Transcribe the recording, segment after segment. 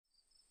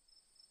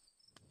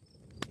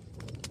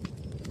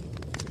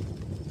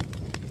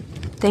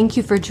Thank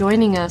you for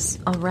joining us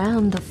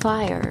around the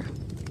fire.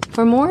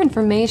 For more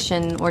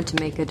information or to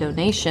make a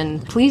donation,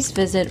 please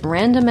visit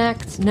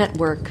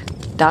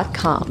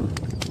randomactsnetwork.com.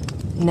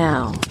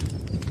 Now,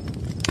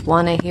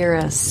 want to hear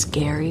a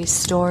scary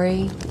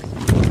story?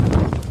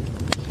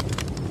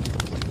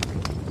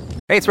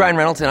 Hey, it's Ryan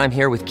Reynolds, and I'm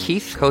here with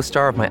Keith,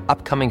 co-star of my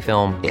upcoming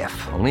film,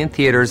 If, only in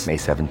theaters May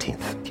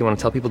 17th. Do you want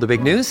to tell people the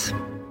big news?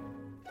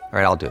 All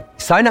right, I'll do it.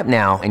 Sign up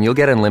now and you'll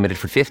get unlimited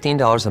for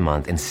 $15 a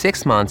month and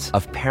 6 months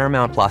of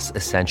Paramount Plus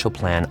Essential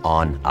Plan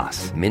on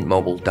us.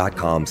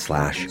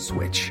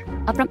 MintMobile.com/switch.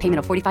 Upfront payment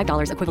of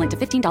 $45 equivalent to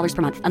 $15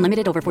 per month.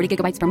 Unlimited over 40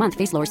 gigabytes per month.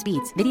 Face lower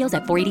speeds. Videos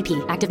at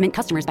 480p. Active Mint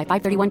customers by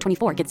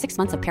 531.24 get 6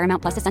 months of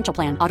Paramount Plus Essential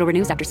Plan. Auto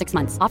renews after 6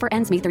 months. Offer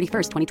ends May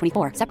 31st,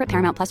 2024. Separate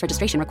Paramount Plus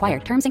registration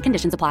required. Terms and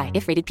conditions apply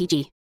if rated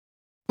PG.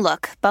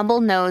 Look, Bumble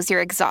knows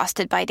you're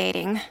exhausted by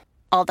dating.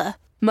 All the,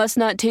 must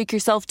not take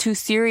yourself too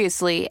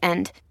seriously,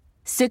 and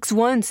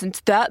 6'1" since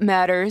that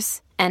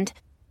matters. And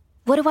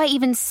what do I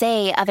even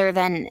say other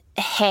than,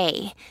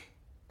 hey?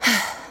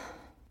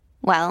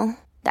 Well,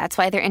 that's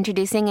why they're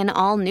introducing an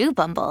all-new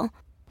Bumble,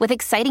 with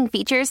exciting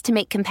features to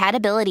make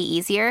compatibility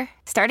easier,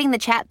 starting the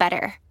chat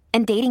better,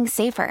 and dating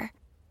safer.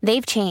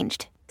 They've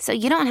changed, so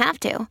you don't have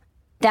to.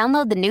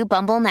 Download the new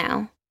Bumble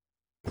now.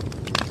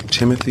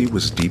 Timothy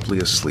was deeply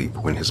asleep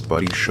when his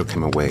buddy shook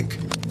him awake,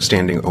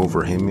 standing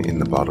over him in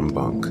the bottom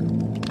bunk.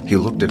 He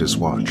looked at his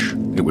watch.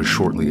 It was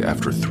shortly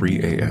after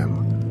 3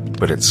 a.m.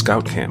 But at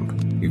scout camp,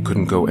 you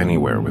couldn't go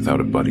anywhere without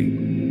a buddy.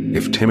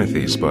 If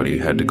Timothy's buddy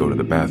had to go to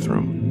the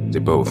bathroom, they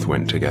both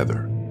went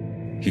together.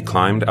 He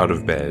climbed out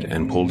of bed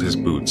and pulled his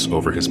boots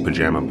over his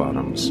pajama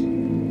bottoms.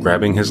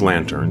 Grabbing his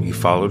lantern, he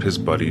followed his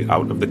buddy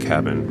out of the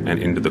cabin and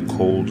into the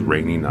cold,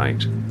 rainy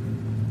night.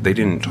 They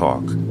didn't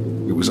talk.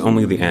 It was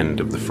only the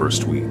end of the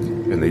first week,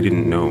 and they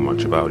didn't know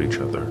much about each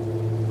other.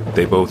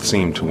 They both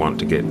seemed to want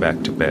to get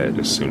back to bed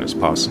as soon as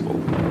possible.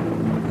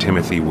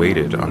 Timothy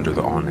waited under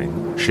the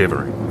awning,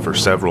 shivering, for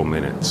several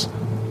minutes.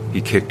 He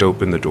kicked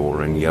open the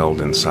door and yelled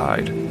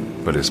inside,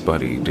 but his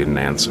buddy didn't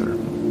answer.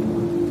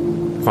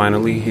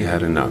 Finally, he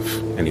had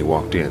enough, and he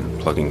walked in,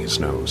 plugging his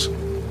nose.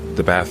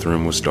 The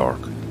bathroom was dark,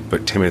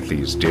 but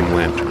Timothy's dim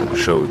lantern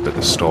showed that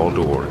the stall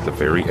door at the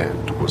very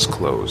end was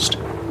closed.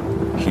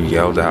 He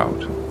yelled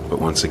out,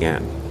 but once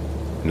again,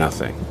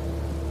 nothing.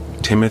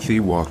 Timothy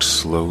walked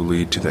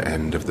slowly to the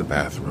end of the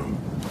bathroom,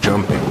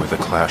 jumping with a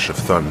clash of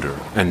thunder,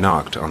 and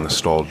knocked on the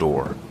stall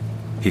door.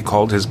 He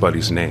called his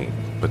buddy's name,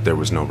 but there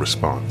was no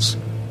response.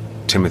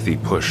 Timothy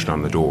pushed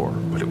on the door,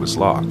 but it was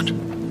locked.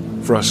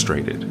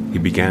 Frustrated, he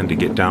began to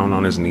get down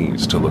on his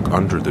knees to look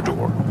under the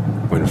door,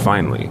 when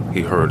finally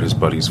he heard his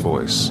buddy's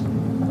voice.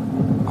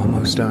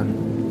 "Almost done,"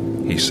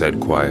 he said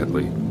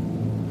quietly.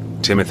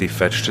 Timothy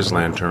fetched his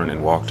lantern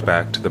and walked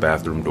back to the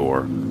bathroom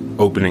door,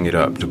 opening it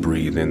up to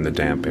breathe in the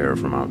damp air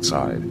from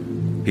outside.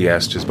 He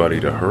asked his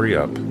buddy to hurry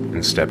up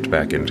and stepped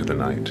back into the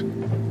night.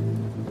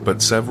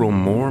 But several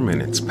more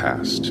minutes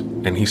passed,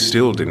 and he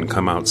still didn't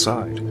come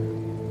outside.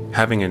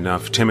 Having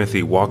enough,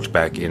 Timothy walked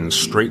back in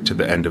straight to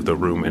the end of the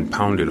room and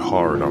pounded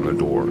hard on the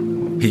door.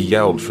 He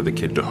yelled for the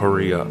kid to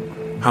hurry up.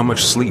 How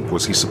much sleep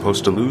was he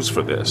supposed to lose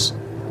for this?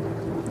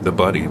 The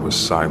buddy was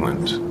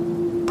silent.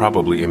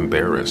 Probably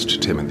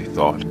embarrassed, Timothy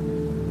thought.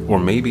 Or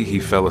maybe he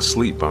fell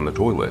asleep on the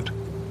toilet.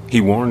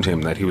 He warned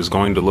him that he was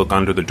going to look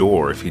under the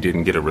door if he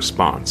didn't get a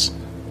response.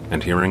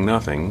 And hearing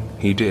nothing,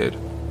 he did.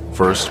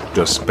 First,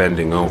 just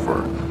bending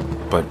over,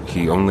 but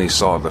he only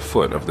saw the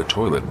foot of the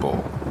toilet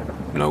bowl.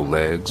 No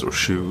legs or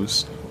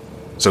shoes.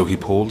 So he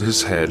pulled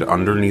his head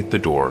underneath the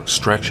door,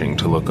 stretching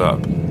to look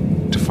up,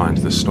 to find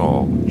the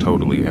stall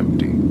totally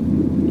empty.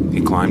 He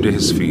climbed to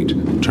his feet,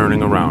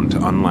 turning around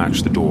to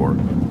unlatch the door,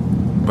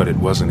 but it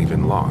wasn't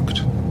even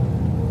locked.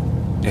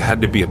 It had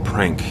to be a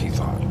prank, he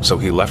thought, so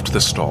he left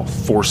the stall,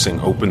 forcing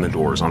open the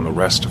doors on the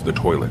rest of the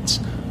toilets.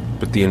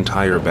 But the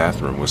entire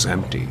bathroom was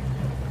empty,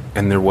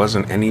 and there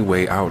wasn't any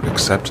way out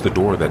except the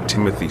door that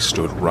Timothy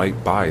stood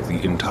right by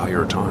the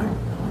entire time.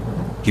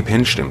 He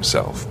pinched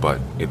himself, but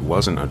it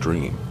wasn't a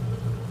dream.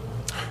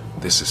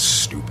 "This is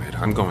stupid.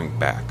 I'm going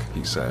back,"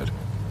 he said.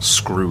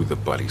 "Screw the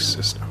buddy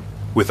system."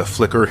 With a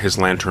flicker, his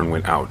lantern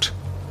went out,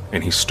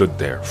 and he stood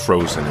there,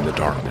 frozen in the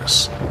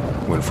darkness,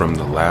 when from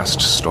the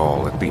last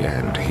stall at the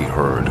end he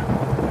heard,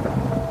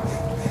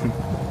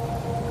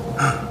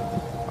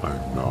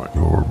 "I'm not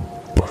your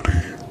buddy."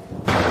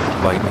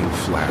 Lightning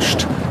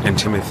flashed, and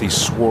Timothy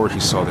swore he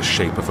saw the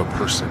shape of a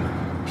person.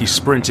 He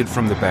sprinted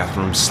from the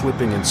bathroom,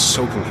 slipping and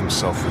soaking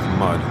himself with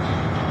mud,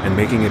 and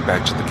making it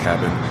back to the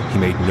cabin, he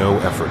made no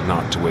effort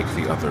not to wake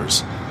the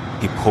others.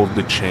 He pulled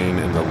the chain,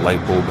 and the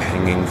light bulb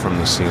hanging from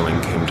the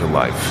ceiling came to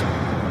life.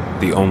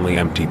 The only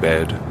empty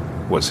bed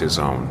was his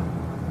own.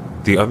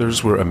 The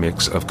others were a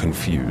mix of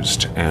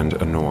confused and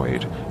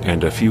annoyed,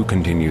 and a few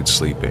continued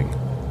sleeping.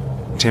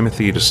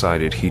 Timothy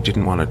decided he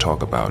didn't want to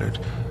talk about it,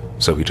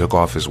 so he took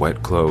off his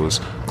wet clothes,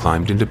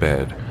 climbed into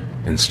bed,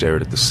 and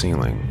stared at the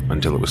ceiling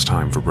until it was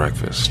time for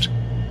breakfast.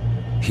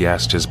 He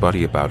asked his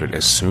buddy about it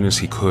as soon as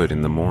he could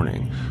in the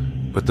morning,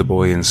 but the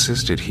boy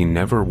insisted he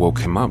never woke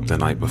him up the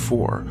night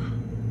before.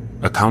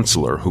 A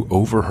counselor who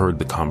overheard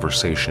the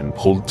conversation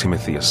pulled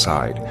Timothy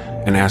aside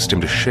and asked him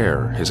to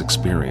share his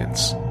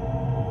experience.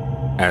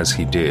 As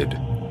he did,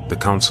 the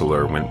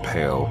counselor went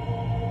pale.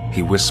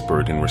 He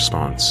whispered in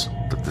response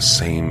that the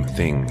same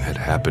thing had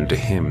happened to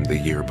him the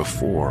year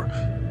before,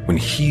 when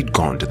he'd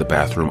gone to the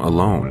bathroom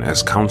alone,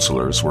 as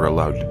counselors were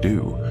allowed to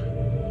do.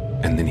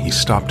 And then he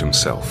stopped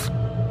himself,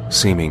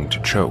 seeming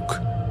to choke.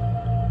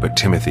 But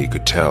Timothy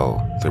could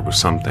tell there was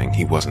something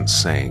he wasn't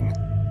saying.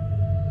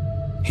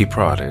 He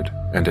prodded,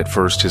 and at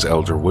first his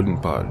elder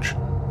wouldn't budge,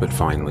 but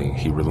finally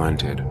he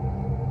relented,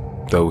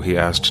 though he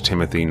asked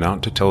Timothy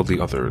not to tell the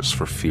others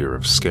for fear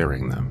of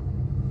scaring them.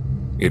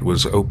 It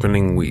was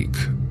opening week,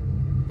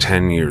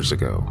 10 years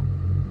ago,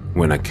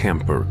 when a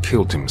camper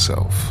killed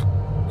himself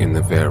in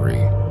the very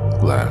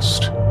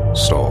last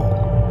stall.